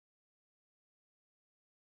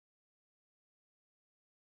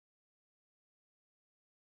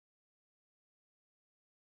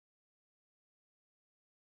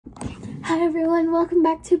Hi everyone, welcome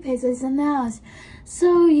back to Pixels and Mouse.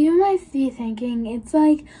 So you might be thinking it's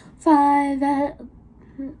like 5 at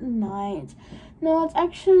night. No, it's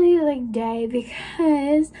actually like day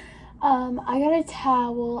because I got a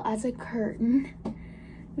towel as a curtain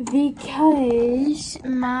because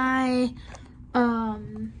my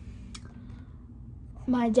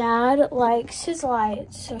dad likes his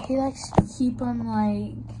lights, so he likes to keep them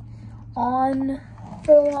like on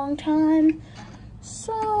for a long time.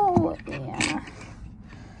 So, yeah.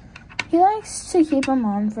 He likes to keep them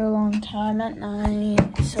on for a long time at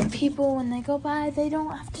night. So people, when they go by, they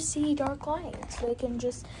don't have to see dark lights. They can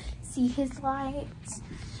just see his lights.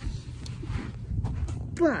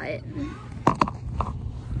 But,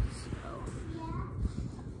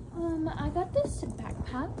 I got this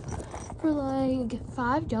backpack for like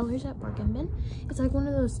 $5 at Bargain Bin. It's like one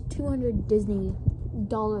of those $200 Disney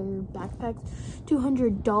backpacks,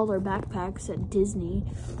 $200 backpacks at Disney.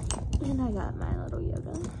 And I got my little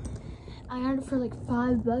yoga. I got it for like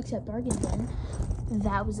 $5 at Bargain Bin.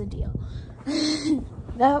 That was a deal.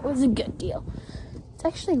 That was a good deal. It's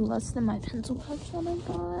actually less than my pencil pouch that I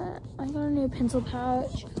got. I got a new pencil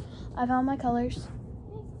pouch. I found my colors.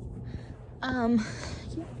 Yeah.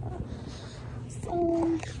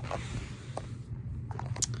 So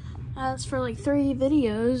as for like 3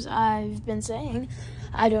 videos, I've been saying,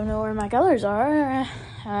 I don't know where my colors are.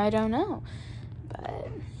 I don't know. But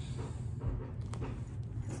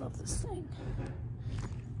I love this thing.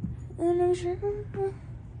 And I'm sure,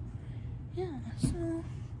 yeah, so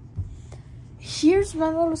here's my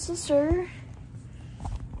little sister,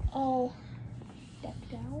 all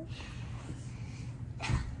decked out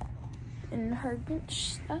in her good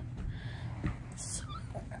stuff.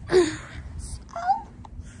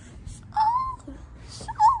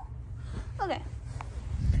 Okay.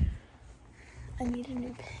 I need a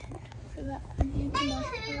new pen for that. I need to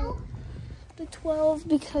mark out the 12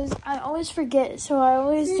 because I always forget, so I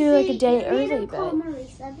always do like a day early. But call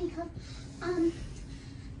Marisa because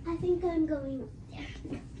I think I'm going there.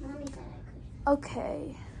 Mommy said I could.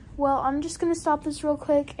 Okay. Well, I'm just gonna stop this real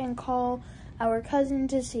quick and call our cousin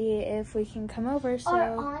to see if we can come over. So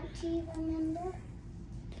our auntie, remember?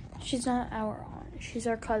 She's not our aunt. She's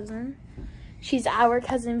our cousin. She's our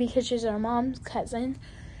cousin because she's our mom's cousin.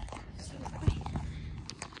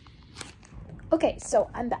 Okay,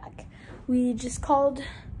 so I'm back. We just called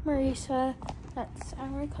Marisa. That's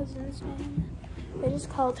our cousin's name. We just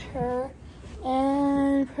called her,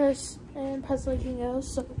 and Presley can go,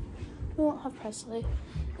 so we won't have Presley.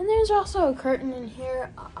 And there's also a curtain in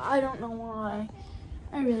here. I don't know why.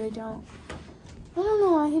 I really don't. I don't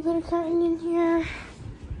know why he put a curtain in here.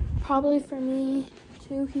 Probably for me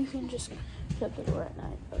too. He can just shut the door at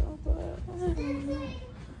night. But I don't know.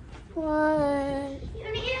 What?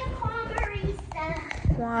 You need to call Marisa.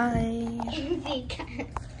 Why? Because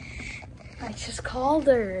I just called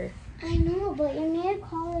her. I know, but you need to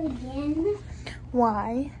call her again.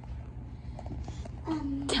 Why?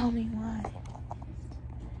 Tell me why.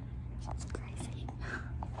 That's crazy.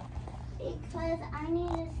 Because I need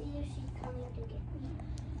to see if she's coming to get me.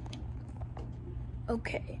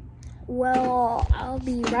 Okay. Well, I'll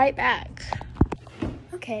be right back.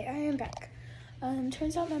 Okay, I am back.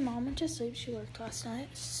 Turns out my mom went to sleep. She worked last night.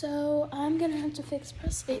 So I'm gonna have to fix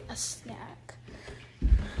Presley a snack.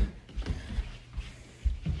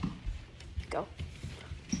 Go.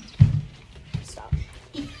 Stop.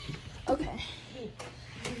 Okay.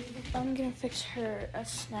 I'm gonna fix her a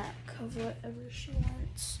snack of whatever she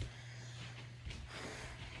wants.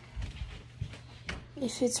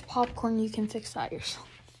 If it's popcorn, you can fix that yourself.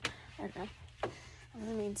 I don't know. I'm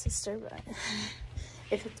a mean sister, but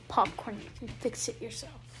if it's popcorn, you can fix it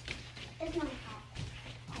yourself. It's not hot.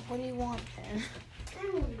 What do you want then? I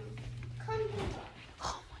don't know. Come here.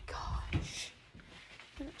 Oh my gosh.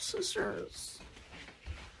 You're sisters.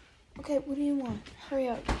 Okay, what do you want? Hurry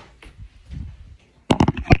up. Okay,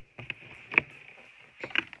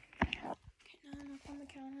 now I'm up on the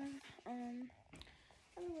counter.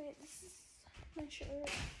 Oh wait, this is my shirt.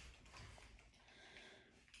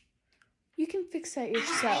 You can fix that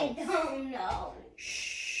yourself. I don't know.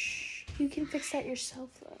 Shh. You can fix that yourself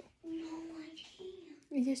though. No, I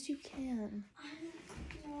can't. Yes, you can. I don't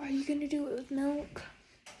know. Are you gonna do it with milk?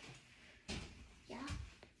 Yeah.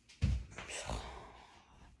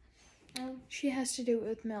 She has to do it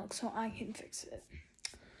with milk, so I can fix it.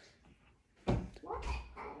 What?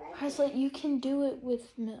 Presley, you can do it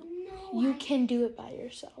with milk. No. You can do it by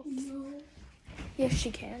yourself. No. Yes, she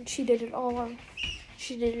can. She did it all.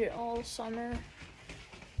 She did it all summer.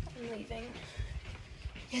 I'm leaving.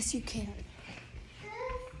 Yes, you can.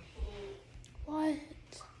 What?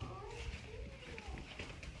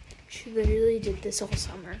 Shh. She literally did this all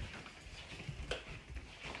summer.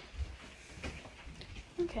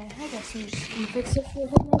 Okay, I guess I'm just gonna fix it for him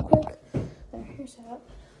real quick. There, here's that.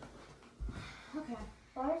 Okay,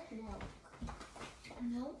 where's milk?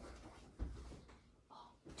 Milk? Oh,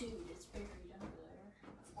 dude, it's buried under there.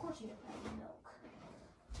 Of course you don't have milk.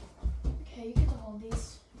 Okay, you get to hold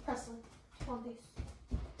these. Presley, hold these.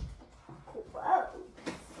 Whoa.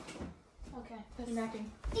 Okay, put them back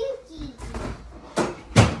in. Stinky.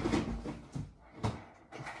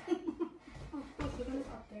 Look at it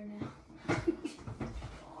up there now.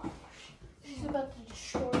 She's about to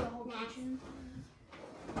destroy the whole kitchen.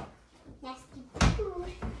 Nasty food.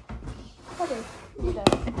 Okay, you're done.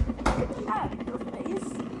 Ah, your face.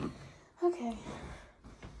 Okay.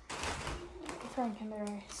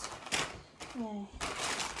 Frankenberries. Yay.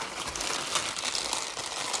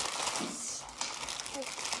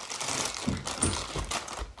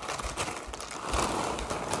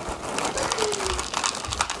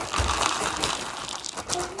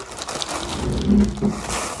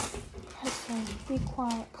 Hudson, be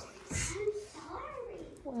quiet, please. I'm sorry.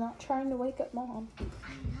 We're not trying to wake up Mom.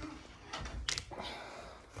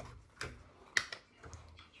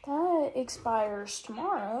 That expires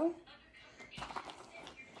tomorrow.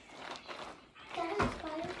 That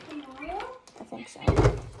expires tomorrow? I think so.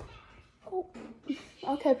 Oh.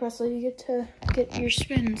 Okay, Presley, you get to get your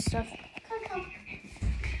spin and stuff. Coco.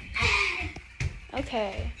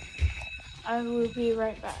 Okay. I will be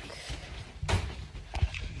right back.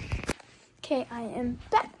 Okay, I am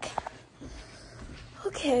back.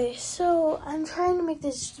 Okay, so I'm trying to make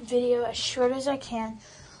this video as short as I can.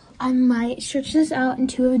 I might stretch this out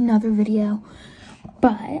into another video,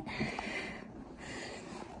 but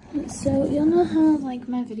so you'll know how like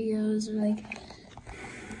my videos are like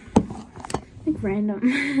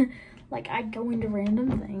random. Like I go into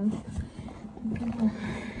random things.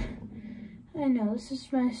 I know this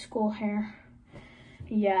is my school hair.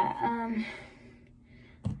 Yeah,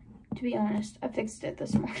 to be honest, I fixed it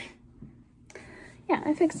this morning. Yeah,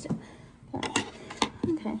 I fixed it.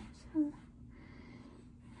 Okay, so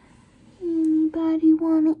anybody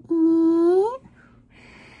wanna eat?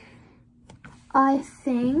 I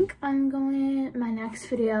think I'm going, my next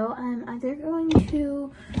video, I'm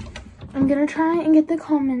gonna try and get the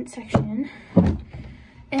comment section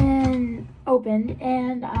and opened,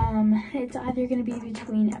 and it's either gonna be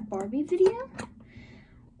between a Barbie video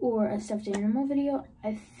or a stuffed animal video.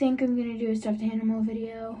 I think I'm gonna do a stuffed animal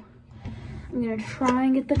video. I'm gonna try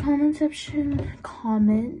and get the comment section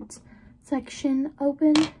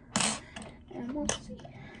open, and we'll see.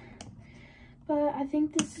 But I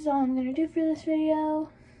think this is all I'm gonna do for this video.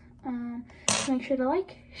 Make sure to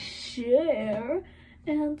like, share,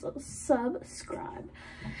 and subscribe,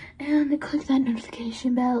 and click that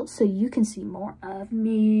notification bell so you can see more of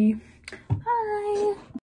me. Bye.